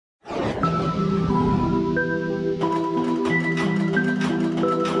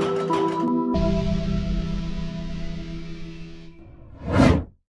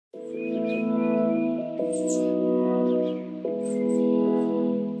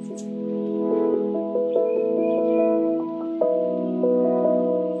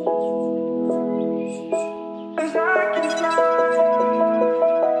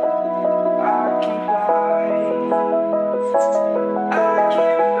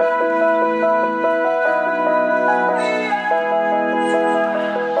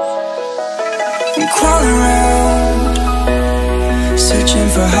crawling around, searching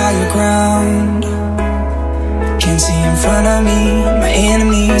for higher ground. Can't see in front of me, my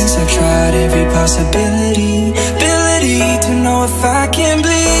enemies. I've tried every possibility, ability to know if I can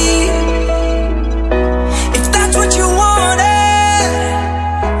bleed. If that's what you wanted,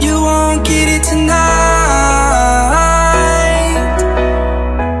 you won't get it tonight.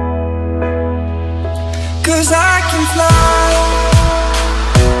 'Cause I can fly,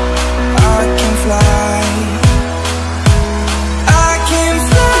 I can fly.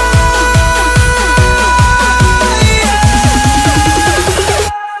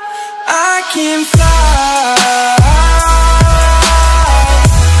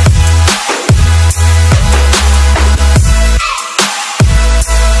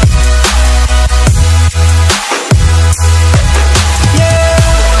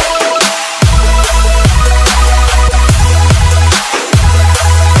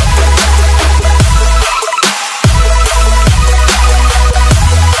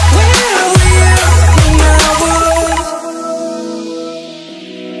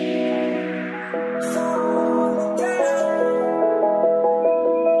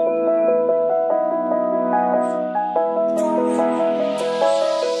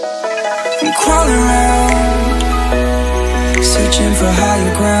 I'm crawling around, searching for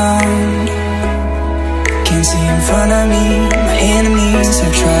higher ground. Can't see in front of me, my enemies.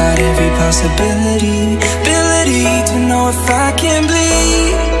 I've tried every possibility, ability to know if I can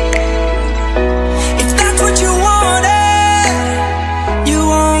bleed. If that's what you wanted, you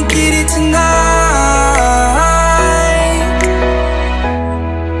won't get it tonight.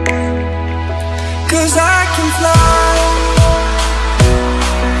 'Cause I can fly,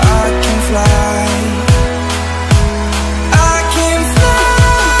 I can fly. I can fly,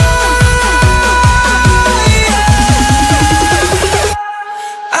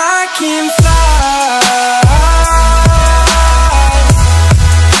 I can fly.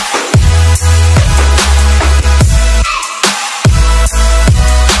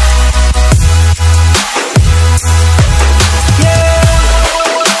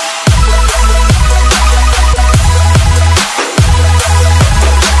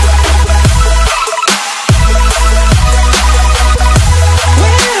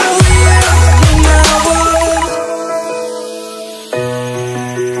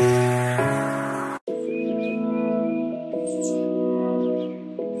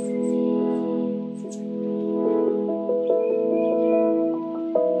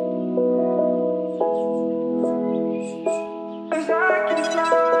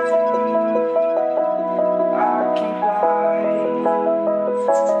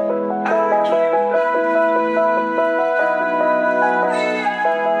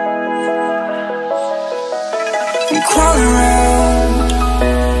 I'm crawling around,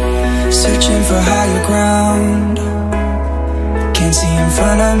 searching for higher ground. Can't see in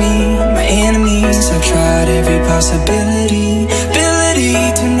front of me, my enemies. I've tried every possibility, ability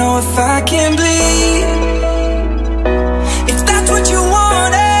to know if I can bleed. If that's what you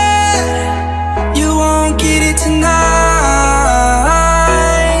wanted, you won't get it tonight.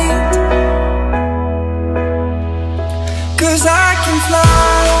 'Cause I can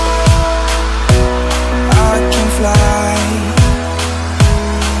fly, I can fly.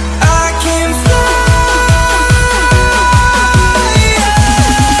 I can fly,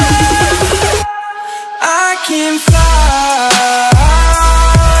 I can fly.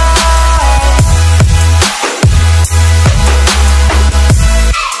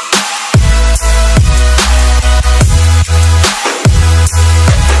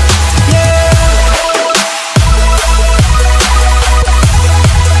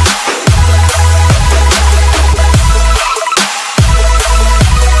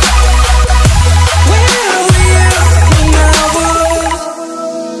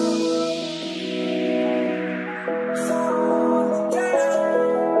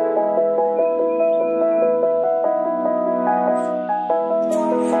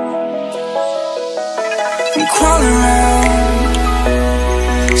 I'm crawling around,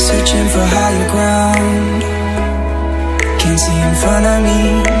 searching for higher ground. Can't see in front of me,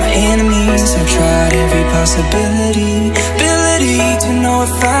 my enemies. I've tried every possibility, ability to know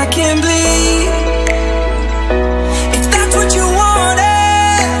if I can bleed.